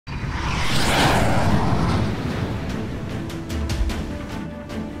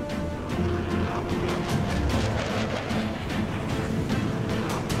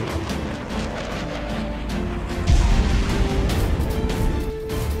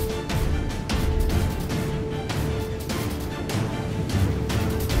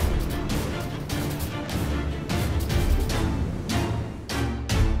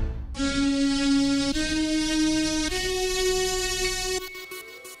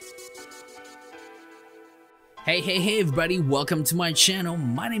Hey everybody, welcome to my channel.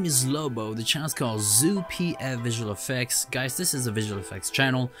 My name is Lobo. The channel is called ZooPF Visual Effects. Guys, this is a visual effects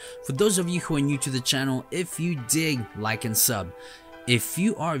channel. For those of you who are new to the channel, if you dig, like and sub. If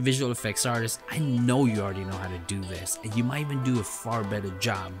you are a visual effects artist, I know you already know how to do this, and you might even do a far better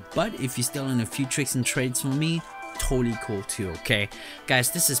job. But if you're still in a few tricks and trades from me, totally cool too. Okay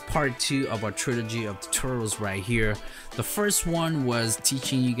guys, this is part 2 of our trilogy of tutorials right here. The first one was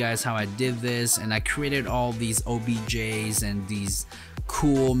teaching you guys how I did this, and I created all these OBJs and these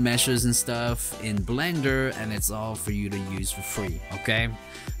cool meshes and stuff in Blender, and it's all for you to use for free. Okay,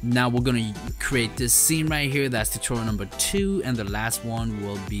 now we're gonna create this scene right here. That's tutorial number 2, and the last one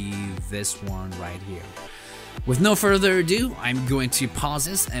will be this one right here. With no further ado, I'm going to pause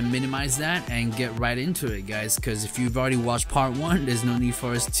this and minimize that and get right into it, guys, because if you've already watched part 1, there's no need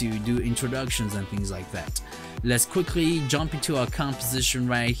for us to do introductions and things like that. Let's quickly jump into our composition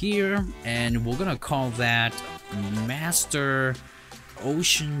right here, and we're gonna call that Master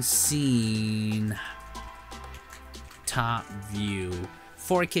Ocean Scene Top View.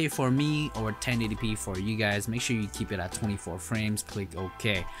 4K for me or 1080p for you guys. Make sure you keep it at 24 frames. Click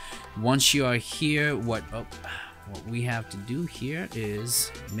OK. Once you are here, what we have to do here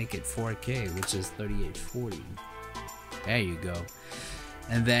is make it 4K, which is 3840. There you go.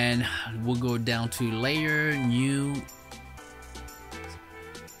 And then we'll go down to layer, new,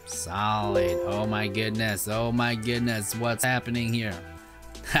 solid. Oh my goodness, what's happening here?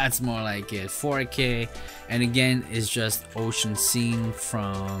 That's more like it. 4K, and again it's just ocean scene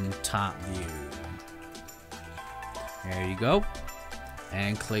from top view. There you go,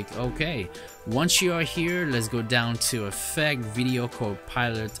 and click OK. Once you are here, let's go down to effect,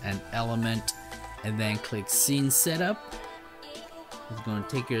 Videocopilot, and element, and then click scene setup. It's going to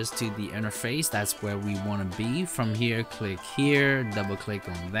take us to the interface. That's where we want to be. From here, click here, double click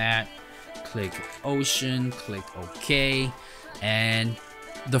on that, click ocean, click OK. And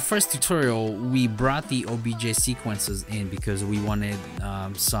the first tutorial, we brought the OBJ sequences in because we wanted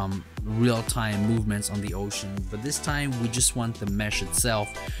some real-time movements on the ocean, but this time we just want the mesh itself.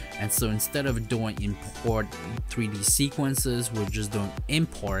 And so instead of doing import 3D sequences, we're just doing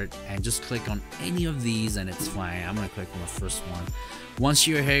import, and just click on any of these and it's fine. I'm gonna click on the first one. Once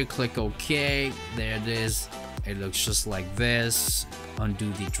you're here, click OK. There it is. It looks just like this.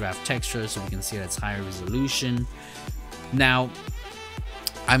 Undo the draft texture so we can see that it's higher resolution. Now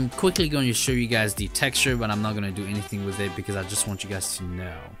I'm quickly going to show you guys the texture, but I'm not going to do anything with it because I just want you guys to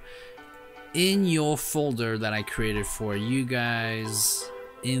know. In your folder that I created for you guys,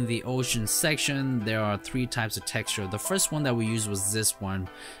 in the ocean section, there are 3 types of texture. The first one that we used was this one,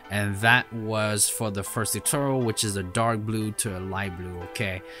 and that was for the first tutorial, which is a dark blue to a light blue.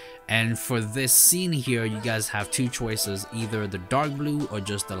 Okay, and for this scene here, you guys have 2 choices, either the dark blue or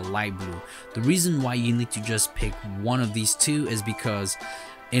just the light blue. The reason why you need to just pick one of these 2 is because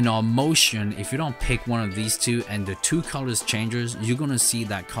in our motion, if you don't pick one of these 2 and the 2 colors changes, you're gonna see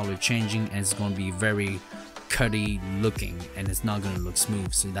that color changing, and it's gonna be very cutty looking, and it's not gonna look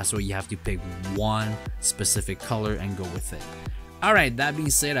smooth. So that's why you have to pick one specific color and go with it. Alright, that being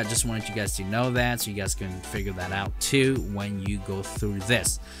said, I just wanted you guys to know that so you guys can figure that out too when you go through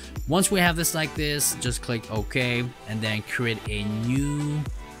this. Once we have this like this, just click OK, and then create a new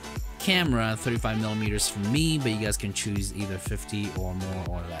camera, 35mm for me, but you guys can choose either 50 or more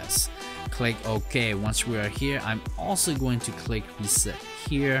or less. Click OK. Once we are here, I'm also going to click reset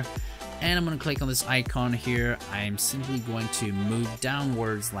here, and I'm going to click on this icon here. I'm simply going to move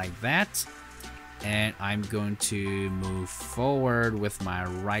downwards like that, and I'm going to move forward with my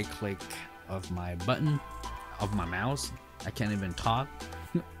right click of my button of my mouse. I can't even talk.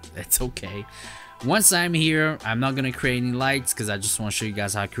 It's okay. Once I'm here, I'm not going to create any lights because I just want to show you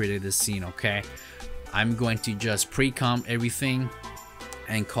guys how I created this scene. Okay, I'm going to just pre-comp everything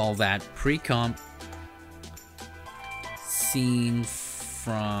and call that pre-comp scene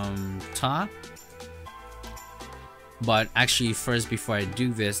from top. But actually, first, before I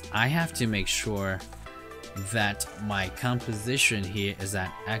do this, I have to make sure that my composition here is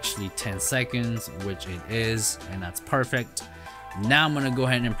at actually 10 seconds, which it is, and that's perfect. Now I'm gonna go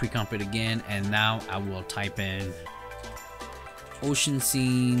ahead and pre-comp it again, and now I will type in ocean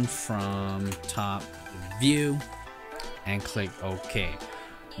scene from top view and click OK.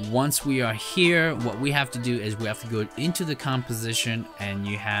 Once we are here, what we have to do is we have to go into the composition, and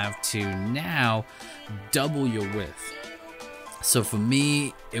you have to now double your width. So for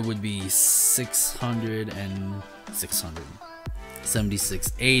me, it would be 600 and 600,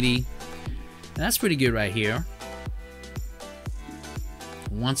 7680, and that's pretty good right here.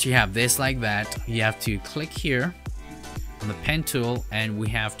 Once you have this like that, you have to click here on the pen tool, and we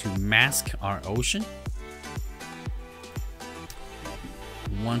have to mask our ocean.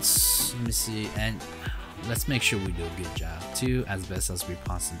 once, let me see, and let's make sure we do a good job too, as best as we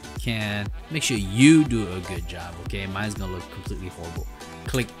possibly can. Make sure you do a good job, okay? Mine's gonna look completely horrible.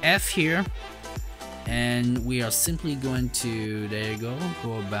 Click F here, and we are simply going to, there you go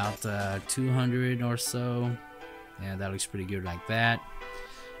about 200 or so. Yeah, that looks pretty good like that.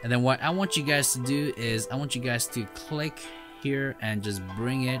 And then what I want you guys to do is I want you guys to click here and just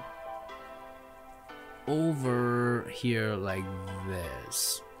bring it over here like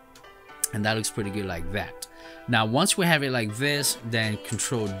this, and that looks pretty good like that. Now once we have it like this, then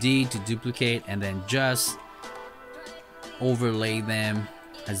Control D to duplicate, and then just overlay them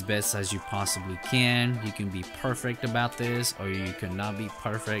as best as you possibly can. You can be perfect about this, or you cannot be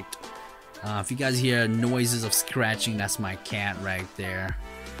perfect. If you guys hear noises of scratching, that's my cat right there.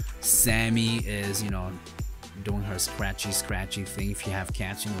 Sammy is, you know, doing her scratchy thing. If you have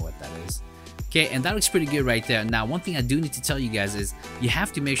cats, you know what that is. Okay, and that looks pretty good right there. Now one thing I do need to tell you guys is you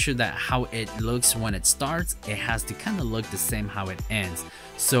have to make sure that how it looks when it starts, it has to kind of look the same how it ends,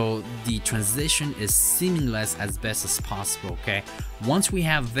 so the transition is seamless as best as possible. Okay, once we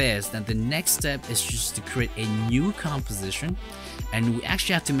have this, then the next step is just to create a new composition, and we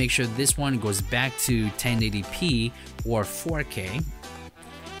actually have to make sure this one goes back to 1080p or 4K.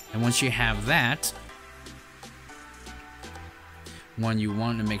 And once you have that, one you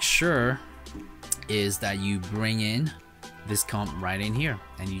want to make sure is that you bring in this comp right in here,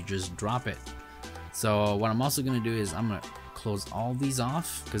 and you just drop it. So what I'm also going to do is I'm going to close all these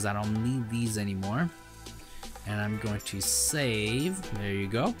off because I don't need these anymore, and I'm going to save. There you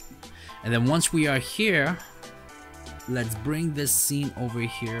go. And then once we are here, let's bring this scene over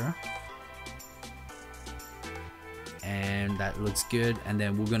here, and that looks good. And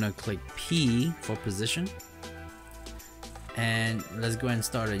then we're gonna click P for position, and let's go ahead and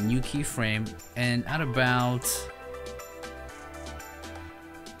start a new keyframe. And at about,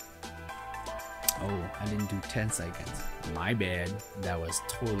 oh, I didn't do 10 seconds, my bad, that was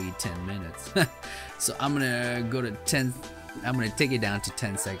totally 10 minutes. So I'm gonna go to 10, I'm gonna take it down to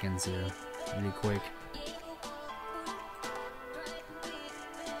 10 seconds here really quick.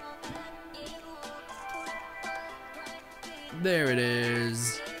 There it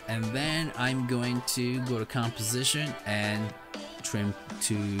is. And then I'm going to go to composition and trim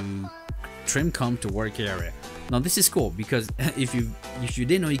comp to work area. Now this is cool because if you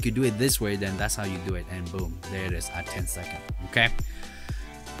didn't know you could do it this way, then that's how you do it, and boom, there it is at 10 seconds. Okay,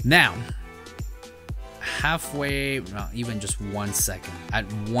 now halfway, well, even just 1 second, at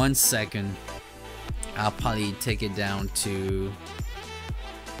 1 second I'll probably take it down to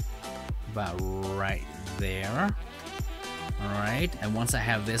about right there. Alright, and once I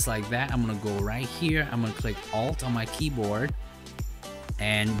have this like that, I'm gonna go right here, I'm gonna click Alt on my keyboard,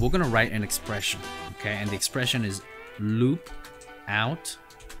 and we're gonna write an expression. Okay, and the expression is loop out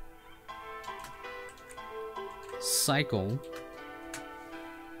cycle,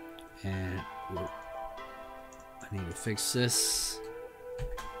 and I need to fix this.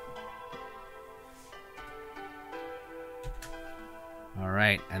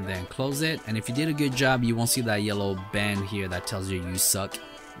 Alright, and then close it, and if you did a good job, you won't see that yellow band here that tells you you suck.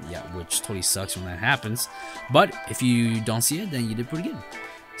 Yeah, which totally sucks when that happens, but if you don't see it, then you did pretty good.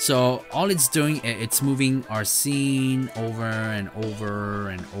 So all it's doing, it's moving our scene over and over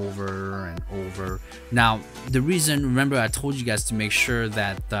and over and over. Now the reason, remember I told you guys to make sure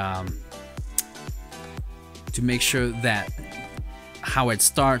that how it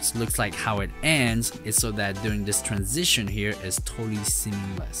starts looks like how it ends, is so that during this transition here is totally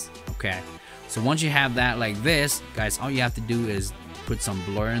seamless. Okay, so once you have that like this, guys, all you have to do is put some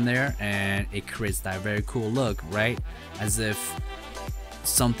blur in there, and it creates that very cool look, right? As if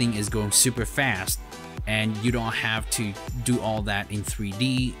something is going super fast, and you don't have to do all that in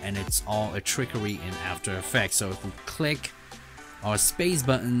 3D, and it's all a trickery in After Effects. So if we click our space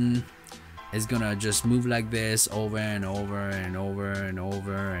button, it's gonna just move like this over and over and over and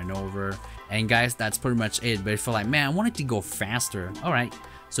over and over. And guys, that's pretty much it. But if you're like, man, I want it to go faster, alright,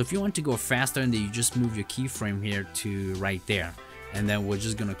 so if you want to go faster, and then you just move your keyframe here to right there, and then we're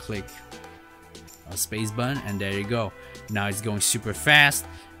just gonna click a space button, and there you go. Now it's going super fast.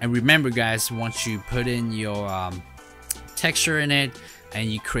 And remember guys, once you put in your texture in it, and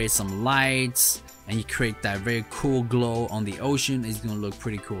you create some lights, and you create that very cool glow on the ocean, it's gonna look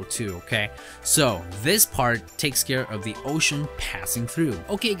pretty cool too. Okay, so this part takes care of the ocean passing through.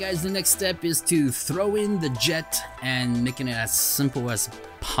 Okay guys, the next step is to throw in the jet and making it as simple as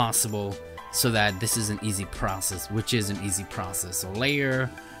possible, so that this is an easy process, which is an easy process. So layer,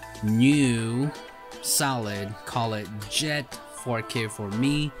 new, solid, call it jet, 4K for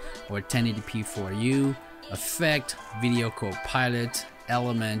me or 1080p for you, effect, Videocopilot,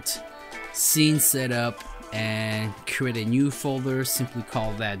 element, scene setup, and create a new folder. Simply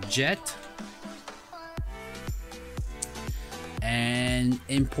call that jet, and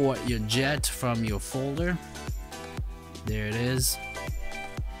import your jet from your folder. There it is.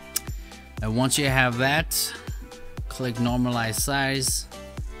 And once you have that, click normalize size,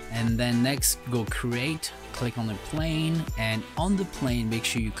 and then next go create, click on the plane, and on the plane make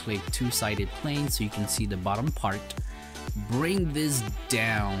sure you click two-sided plane so you can see the bottom part. Bring this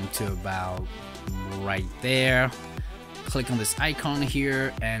down to about right there. Click on this icon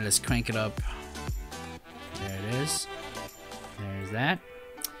here and let's crank it up. There it is. There's that.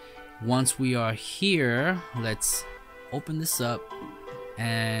 Once we are here, let's open this up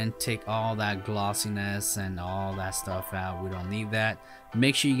and take all that glossiness and all that stuff out. We don't need that.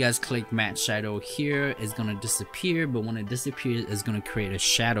 Make sure you guys click matte shadow here. It's gonna disappear, but when it disappears, it's gonna create a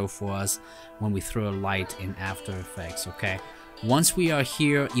shadow for us when we throw a light in After Effects. Okay, once we are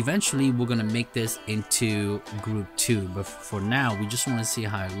here, eventually we're gonna make this into group 2, but for now we just want to see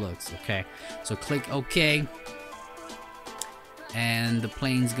how it looks. Okay, so click OK, and the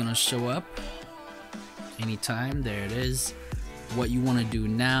plane's gonna show up anytime. There it is. What you want to do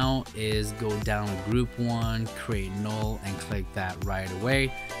now is go down to group 1, create null, and click that right away.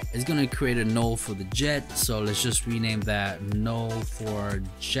 It's going to create a null for the jet, so let's just rename that null for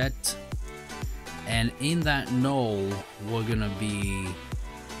jet. And in that null, we're going to be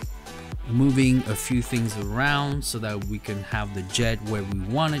moving a few things around so that we can have the jet where we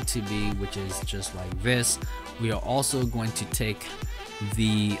want it to be, which is just like this. We are also going to take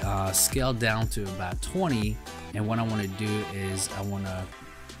the scale down to about 20, and what I want to do is I want to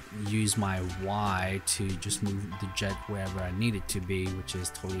use my Y to just move the jet wherever I need it to be, which is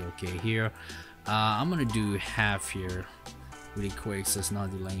totally okay here. I'm gonna do half here really quick so it's not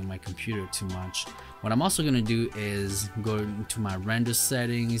delaying my computer too much. What I'm also gonna do is go into my render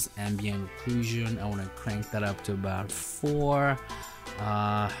settings, ambient occlusion. I want to crank that up to about 4.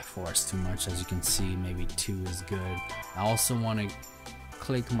 4 is too much, as you can see. Maybe 2 is good. I also want to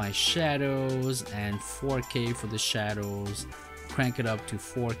click my shadows and 4K for the shadows, crank it up to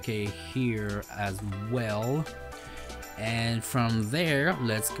 4K here as well. And from there,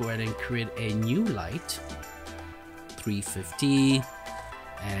 let's go ahead and create a new light, 350,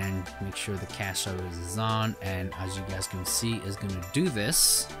 and make sure the cast shadows is on. And as you guys can see, it's going to do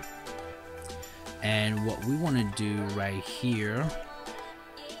this. And what we want to do right here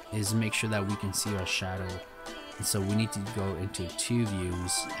is make sure that we can see our shadow. And so we need to go into 2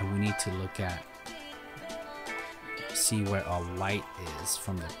 views, and we need to look at, see where our light is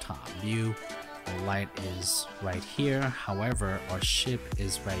from the top view. The light is right here, however our ship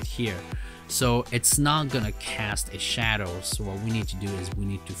is right here, so it's not gonna cast a shadow. So what we need to do is we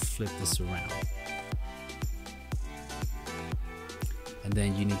need to flip this around, and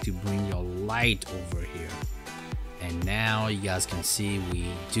then you need to bring your light over here. And now you guys can see we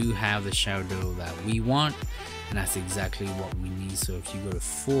do have the shadow that we want, and that's exactly what we need. So if you go to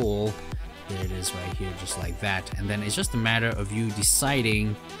full, there it is right here, just like that. And then it's just a matter of you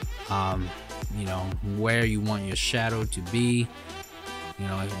deciding you know, where you want your shadow to be. You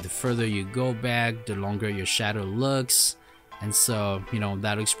know, the further you go back, the longer your shadow looks. And so, you know,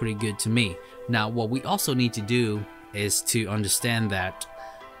 that looks pretty good to me. Now what we also need to do is to understand that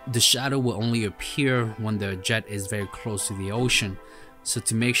the shadow will only appear when the jet is very close to the ocean. So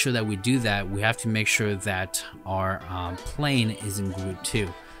to make sure that we do that, we have to make sure that our plane is in group 2.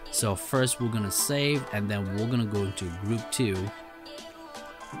 So first we're gonna save, and then we're gonna go into group 2.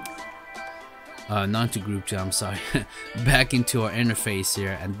 Not to group 2, I'm sorry. Back into our interface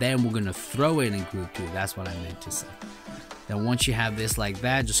here, and then we're gonna throw it in group 2. That's what I meant to say. Then once you have this like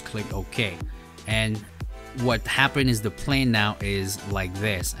that, just click OK. And what happened is the plane now is like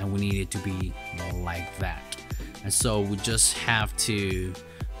this, and we need it to be like that. And so we just have to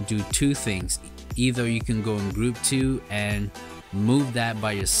do 2 things. Either you can go in group 2 and move that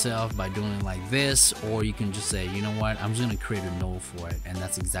by yourself by doing it like this, or you can just say, you know what, I'm just gonna create a null for it, and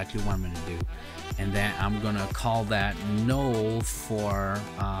that's exactly what I'm gonna do. And then I'm gonna call that null for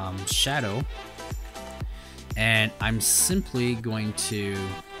shadow, and I'm simply going to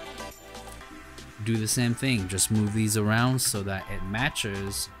do the same thing, just move these around so that it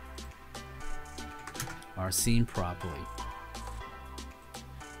matches our scene properly.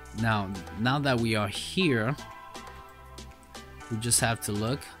 Now that we are here, we just have to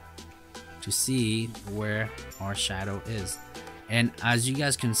look to see where our shadow is. And as you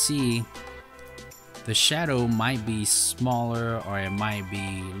guys can see, the shadow might be smaller or it might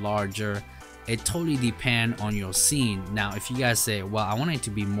be larger. It totally depends on your scene. Now if you guys say, well, I want it to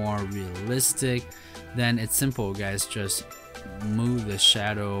be more realistic, then it's simple, guys. Just move the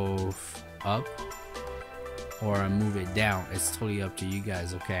shadow up or move it down. It's totally up to you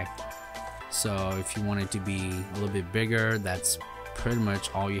guys, okay? So if you want it to be a little bit bigger, that's pretty much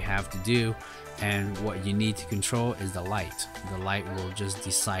all you have to do. And what you need to control is the light. The light will just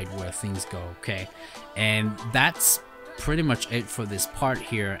decide where things go, okay? And that's pretty much it for this part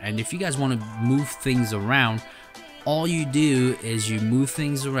here. And if you guys want to move things around, all you do is you move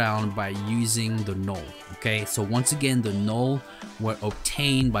things around by using the null, okay? So once again, the null were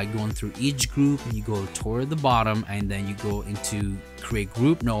obtained by going through each group. You go toward the bottom and then you go into create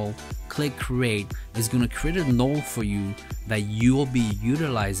group null, click create. It's going to create a null for you that you will be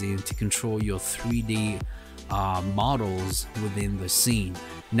utilizing to control your 3D models within the scene.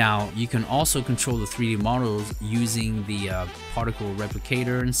 Now you can also control the 3D models using the particle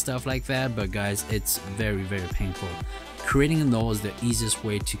replicator and stuff like that, but guys, it's very painful. Creating a null is the easiest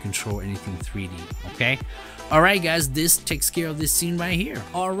way to control anything 3D, okay? Alright guys, this takes care of this scene right here.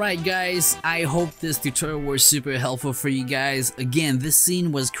 Alright guys, I hope this tutorial was super helpful for you guys. Again, this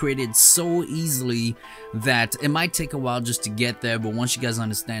scene was created so easily that it might take a while just to get there, but once you guys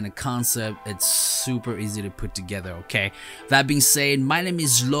understand the concept, it's super easy to put together, okay? That being said, my name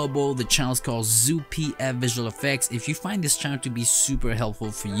is Lobo, the channel is called ZooPF Visual Effects. If you find this channel to be super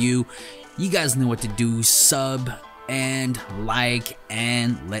helpful for you, you guys know what to do. Sub and like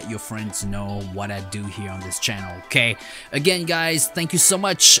and let your friends know what I do here on this channel, okay? Again guys, thank you so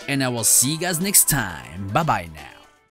much and I will see you guys next time. Bye bye now.